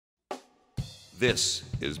This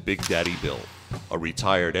is Big Daddy Bill, a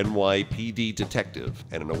retired NYPD detective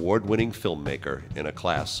and an award-winning filmmaker in a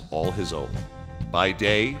class all his own. By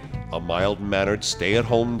day, a mild-mannered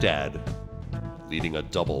stay-at-home dad, leading a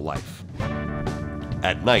double life.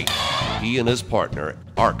 At night, he and his partner,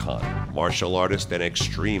 Archon, martial artist and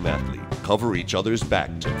extreme athlete, cover each other's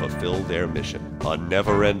back to fulfill their mission. A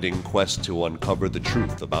never-ending quest to uncover the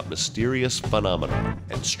truth about mysterious phenomena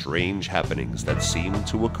and strange happenings that seem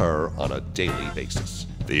to occur on a daily basis.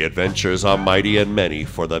 The adventures are mighty and many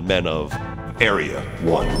for the men of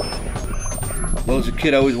Area-1. Well, as a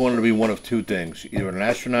kid, I always wanted to be one of two things, either an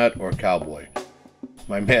astronaut or a cowboy.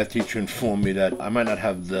 My math teacher informed me that I might not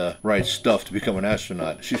have the right stuff to become an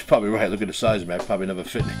astronaut. She's probably right. Look at the size of me. I probably never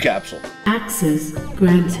fit in a capsule. Access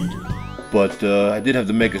granted. But I did have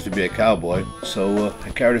the makers to be a cowboy, so I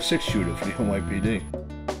carried a 6-shooter for the NYPD.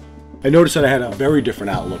 I noticed that I had a very different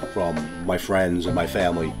outlook from my friends and my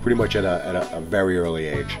family, pretty much at a very early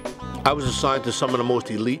age. I was assigned to some of the most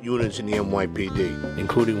elite units in the NYPD,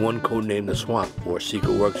 including one codenamed the Swamp, or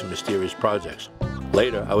Secret Works and Mysterious Projects.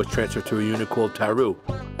 Later, I was transferred to a unit called Taru.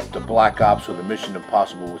 The Black Ops were the mission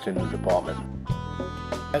impossible within the department.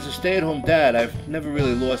 As a stay-at-home dad, I've never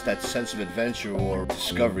really lost that sense of adventure or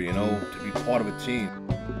discovery, you know, to be part of a team.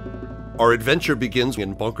 Our adventure begins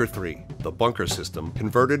in Bunker 3, the bunker system,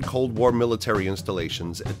 converted Cold War military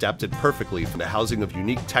installations adapted perfectly for the housing of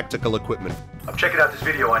unique tactical equipment. I'm checking out this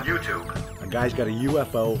video on YouTube. A guy's got a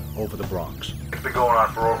UFO over the Bronx. It's been going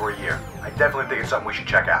on for over a year. I definitely think it's something we should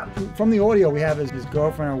check out. From the audio we have his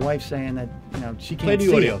girlfriend or wife saying that, you know, she can't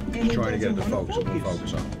see audio. Just trying to get it to focus on what we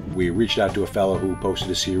focus on. We reached out to a fellow who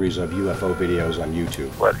posted a series of UFO videos on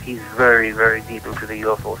YouTube. But he's very, very deep into the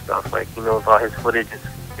UFO stuff. Like, he knows all his footage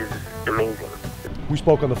is amazing. We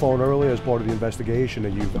spoke on the phone earlier as part of the investigation,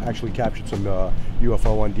 and you've actually captured some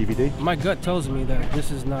UFO on DVD. My gut tells me that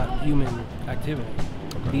this is not human activity.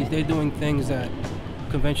 They're doing things that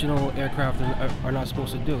conventional aircraft are not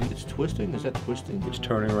supposed to do. It's twisting? Is that twisting? It's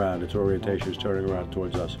turning around. Its orientation is turning around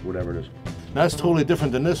towards us, whatever it is. That's totally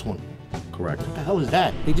different than this one. Correct. What the hell is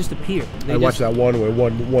that? They just appear. I watched that one where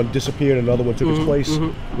one disappeared and another one took its place,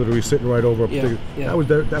 literally sitting right over. Yeah. That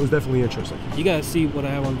was definitely interesting. You gotta see what I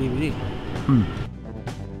have on DVD.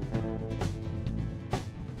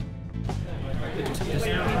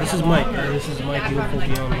 This is Mike. This is Mike,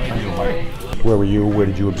 UFO Beyond Mike. Where were you? Where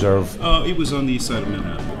did you observe? It was on the east side of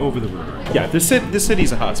Manhattan, over the river. Yeah, this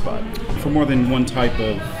city's a hotspot for more than one type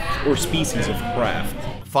of, or species of craft.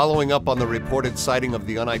 Following up on the reported sighting of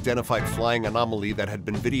the unidentified flying anomaly that had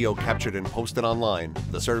been video captured and posted online,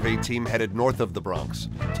 the survey team headed north of the Bronx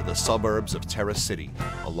to the suburbs of Terrace City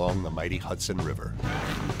along the mighty Hudson River.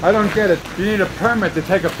 I don't get it. You need a permit to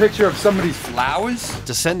take a picture of somebody's flowers?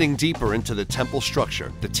 Descending deeper into the temple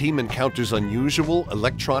structure, the team encounters unusual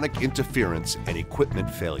electronic interference and equipment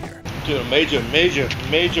failure. Dude, a major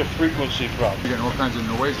frequency problem. You're getting all kinds of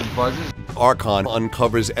noise and buzzes. Archon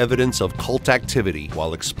uncovers evidence of cult activity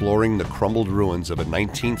while exploring the crumbled ruins of a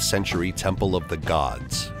 19th century temple of the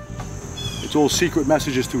gods. It's all secret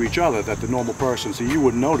messages to each other that the normal person, so you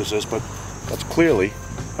wouldn't notice this, but that's clearly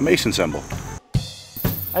a Mason symbol.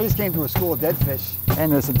 I just came to a school of dead fish,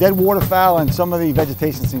 and there's a dead waterfowl, and some of the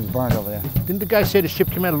vegetation seems burned over there. Didn't the guy say the ship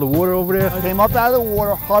came out of the water over there? It came up out of the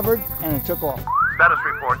water, hovered, and it took off. Status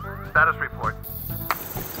report. Status report.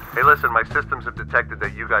 Hey, listen, my systems have detected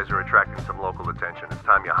that you guys are attracting some local attention. It's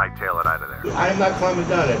time you hightail it out of there. I am not climbing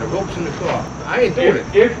down there. The rope's in the car. I ain't doing it.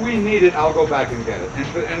 If we need it, I'll go back and get it.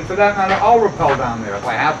 And for that matter, I'll rappel down there if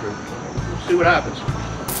I have to. We'll see what happens.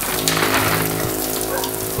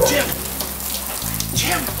 Jim!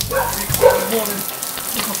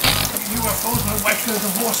 UFOs, my wife's gonna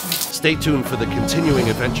divorce me. Stay tuned for the continuing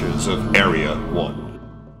adventures of Area-1.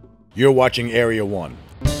 You're watching Area-1.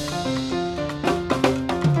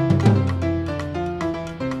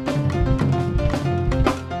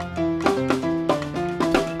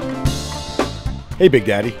 Hey, Big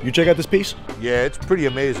Daddy, you check out this piece? Yeah, it's pretty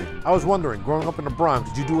amazing. I was wondering, growing up in the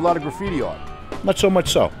Bronx, did you do a lot of graffiti art? Not so much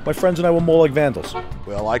so. My friends and I were more like vandals.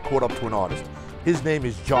 Well, I caught up to an artist. His name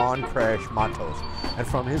is John Crash Matos, and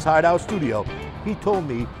from his hideout studio, he told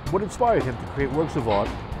me what inspired him to create works of art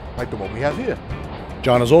like the one we have here.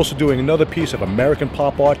 John is also doing another piece of American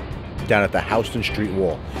pop art down at the Houston Street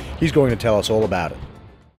Wall. He's going to tell us all about it.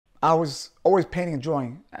 I was always painting and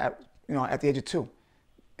drawing at the age of 2.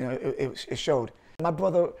 You know, it showed. My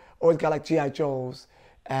brother always got like G.I. Joes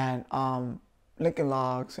and Lincoln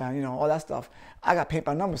Logs and, you know, all that stuff. I got paint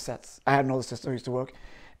by number sets. I had an older sister who used to work,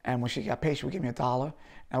 and when she got paid, she would give me $1, and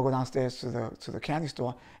I would go downstairs to the candy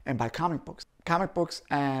store and buy comic books. Comic books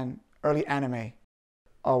and early anime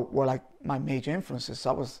were like my major influences.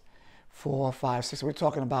 So I was 4, 5, 6. We're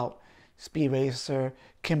talking about Speed Racer,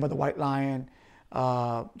 Kimber the White Lion,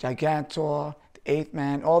 Gigantor, the Eighth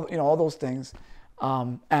Man, all those things,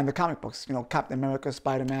 and the comic books. Captain America,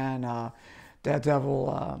 Spider-Man,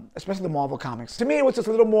 Daredevil, especially the Marvel comics. To me, it was just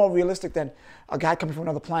a little more realistic than a guy coming from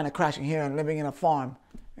another planet, crashing here and living in a farm.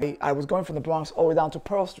 I was going from the Bronx all the way down to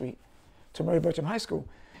Pearl Street, to Murray Bertram High School,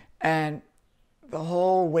 and the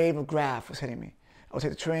whole wave of graph was hitting me. I would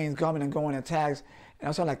take the trains coming and going and tags, and I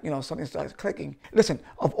was like, something started clicking. Listen,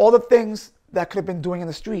 of all the things that could have been doing in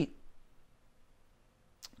the street,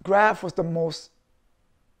 graph was the most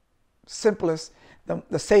simplest,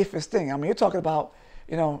 the safest thing. I mean, you're talking about,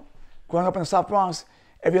 growing up in the South Bronx,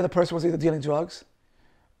 every other person was either dealing drugs,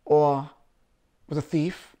 or was a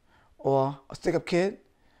thief, or a stick-up kid,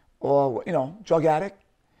 or drug addict,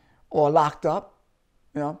 or locked up.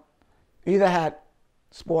 You either had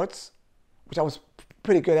sports, which I was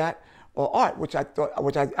pretty good at, or art, which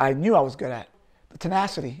I knew I was good at. The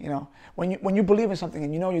tenacity, when you believe in something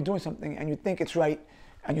and you're doing something and you think it's right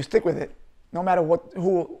and you stick with it, no matter what,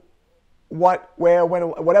 who, what, where, when,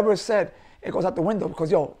 whatever is said, it goes out the window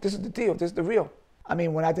because this is the deal, this is the real. I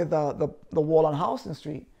mean, when I did the wall on Houston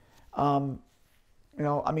Street, I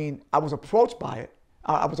mean, I was approached by it.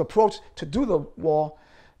 I was approached to do the wall,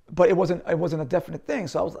 but it wasn't a definite thing.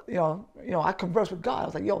 So I was, I conversed with God. I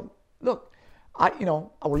was like, look, I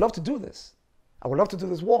would love to do this. I would love to do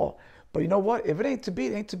this wall, but you know what? If it ain't to be,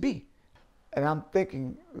 it ain't to be. And I'm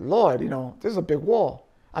thinking, Lord, this is a big wall.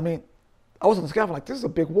 I mean, I was on the scaffold like, this is a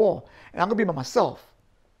big wall, and I'm gonna be by myself.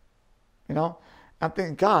 I'm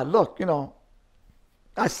thinking, God, look,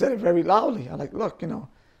 I said it very loudly. I'm like, look,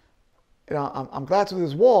 I'm glad to do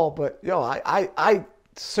this wall, but I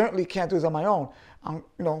certainly can't do this on my own. I'm,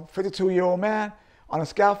 52-year-old man on a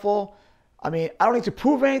scaffold. I mean, I don't need to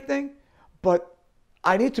prove anything, but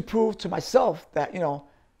I need to prove to myself that,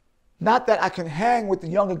 not that I can hang with the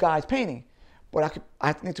younger guys painting, but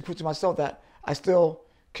I need to prove to myself that I still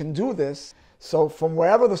can do this. So from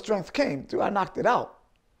wherever the strength came, dude, I knocked it out.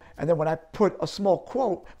 And then when I put a small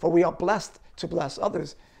quote, for we are blessed to bless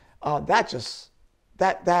others,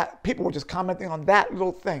 that people were just commenting on that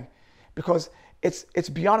little thing, because it's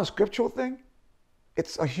beyond a scriptural thing.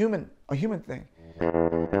 It's a human thing.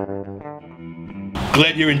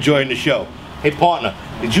 Glad you're enjoying the show. Hey partner,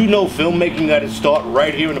 did you know filmmaking got its start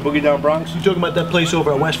right here in the Boogie Down Bronx? You talking about that place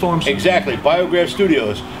over at West Farms? Exactly, Biograph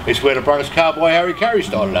Studios. It's where the Bronx cowboy Harry Carey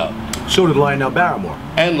started out. So did Lionel Barrymore.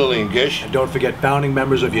 And Lillian Gish. And don't forget founding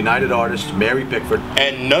members of United Artists, Mary Pickford.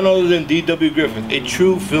 And none other than D.W. Griffith, a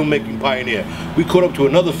true filmmaking pioneer. We caught up to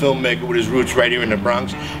another filmmaker with his roots right here in the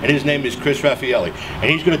Bronx, and his name is Chris Raffaele.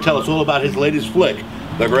 And he's going to tell us all about his latest flick,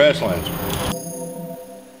 The Grasslands.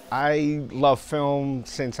 I love film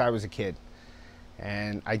since I was a kid.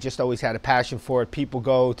 And I just always had a passion for it. People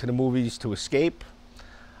go to the movies to escape.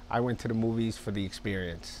 I went to the movies for the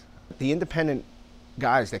experience. The independent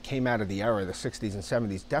guys that came out of the era, the 60s and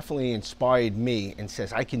 70s, definitely inspired me and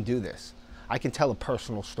says, I can do this. I can tell a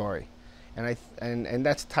personal story. And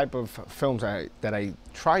that's the type of films that I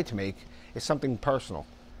try to make, is something personal.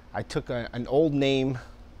 I took an old name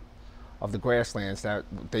of the Grasslands that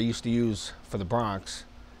they used to use for the Bronx,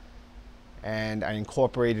 and I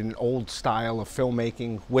incorporated an old style of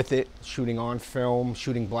filmmaking with it, shooting on film,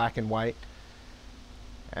 shooting black and white,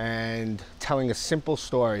 and telling a simple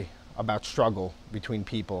story about struggle between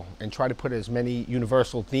people, and try to put as many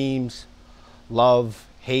universal themes, love,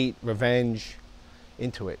 hate, revenge,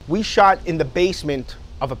 into it. We shot in the basement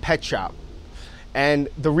of a pet shop, and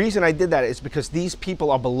the reason I did that is because these people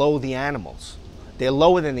are below the animals. They're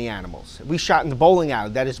lower than the animals. We shot in the bowling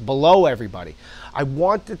alley that is below everybody. I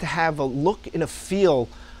wanted to have a look and a feel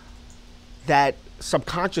that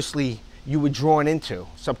subconsciously you were drawn into.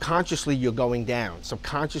 Subconsciously you're going down.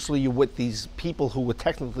 Subconsciously you're with these people who were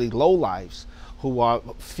technically low lives, who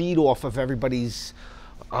feed off of everybody's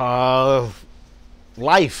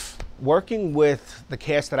life. Working with the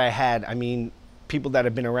cast that I had, I mean, people that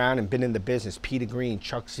have been around and been in the business: Peter Green,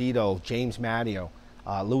 Chuck Zito, James Matteo,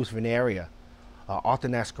 Louis Veneria, Arthur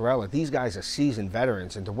Nascarella. These guys are seasoned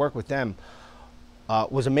veterans, and to work with them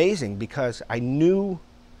was amazing, because I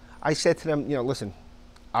said to them, listen,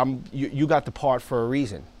 you got the part for a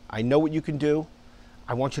reason. I know what you can do.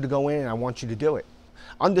 I want you to go in and I want you to do it.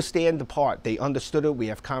 Understand the part. They understood it. We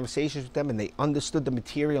have conversations with them, and they understood the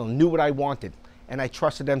material and knew what I wanted. And I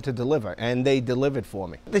trusted them to deliver, and they delivered for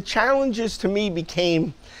me. The challenges to me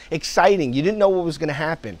became exciting. You didn't know what was going to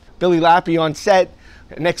happen. Billy Lappy on set,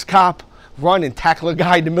 next cop, run and tackle a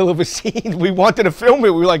guy in the middle of a scene. We wanted to film it.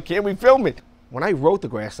 We were like, can't we film it? When I wrote The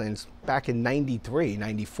Grasslands back in 93,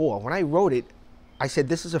 94, when I wrote it, I said,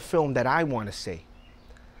 this is a film that I want to see.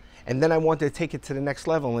 And then I wanted to take it to the next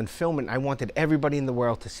level and film it. I wanted everybody in the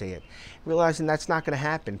world to see it. Realizing that's not going to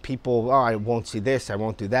happen. People, oh, I won't see this, I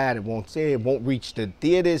won't do that, it won't reach the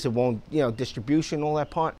theaters, it won't, you know, distribution, all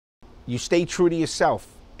that part. You stay true to yourself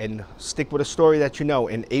and stick with a story that you know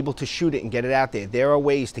and able to shoot it and get it out there. There are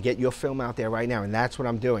ways to get your film out there right now, and that's what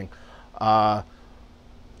I'm doing.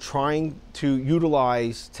 Trying to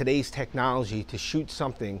utilize today's technology to shoot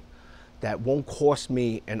something that won't cost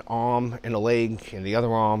me an arm and a leg and the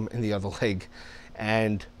other arm and the other leg,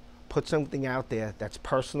 and put something out there that's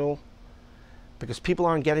personal, because people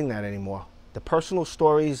aren't getting that anymore. The personal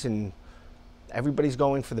stories, and everybody's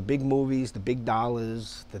going for the big movies, the big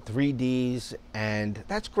dollars, the 3Ds, and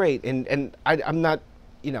that's great. And I'm not,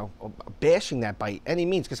 you know, bashing that by any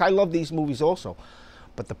means, because I love these movies also.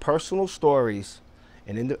 But the personal stories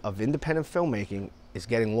of independent filmmaking is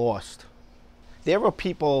getting lost. There are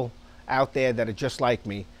people out there that are just like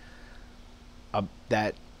me,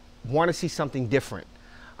 that want to see something different.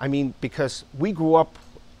 I mean, because we grew up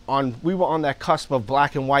we were on that cusp of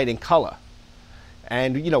black and white and color.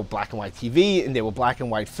 And, you know, black and white TV, and there were black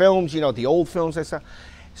and white films, you know, the old films and stuff.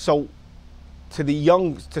 So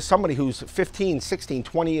to somebody who's 15, 16,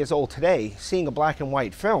 20 years old today, seeing a black and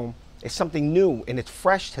white film is something new and it's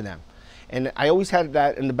fresh to them. And I always had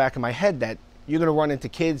that in the back of my head, that you're going to run into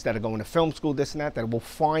kids that are going to film school, this and that will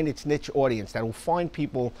find its niche audience, that will find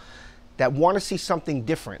people that want to see something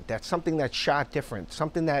different, that's something that's shot different,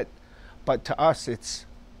 something that, but to us, it's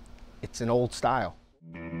an old style.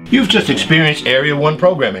 You've just experienced Area 1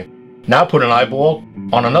 programming. Now put an eyeball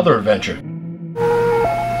on another adventure.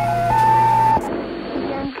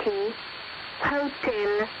 Yankee,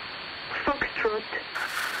 Hotel, Foxtrot.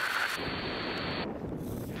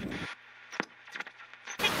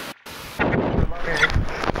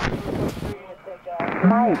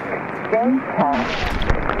 Mike, Delta.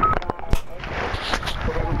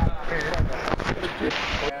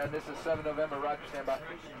 And this is 7 November, Roger, stand by.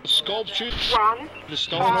 Sculpture. 1, The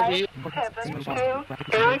stone over here. 7, 2,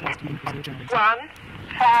 8, 1,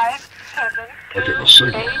 5, 7, 2,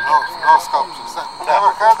 8. No sculpture.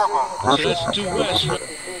 That's too west.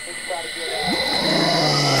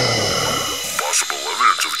 Possible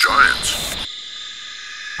evidence of giants.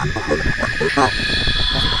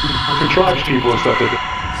 Contrived people and stuff like that.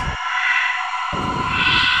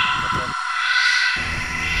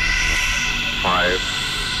 Five,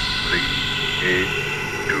 3, 8,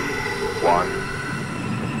 2, 1.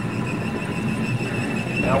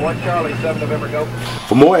 Now 1 Charlie, 7 November, go.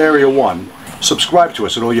 For more Area 1, subscribe to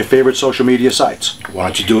us at all your favorite social media sites. Why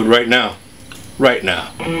don't you do it right now? Right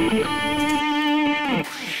now.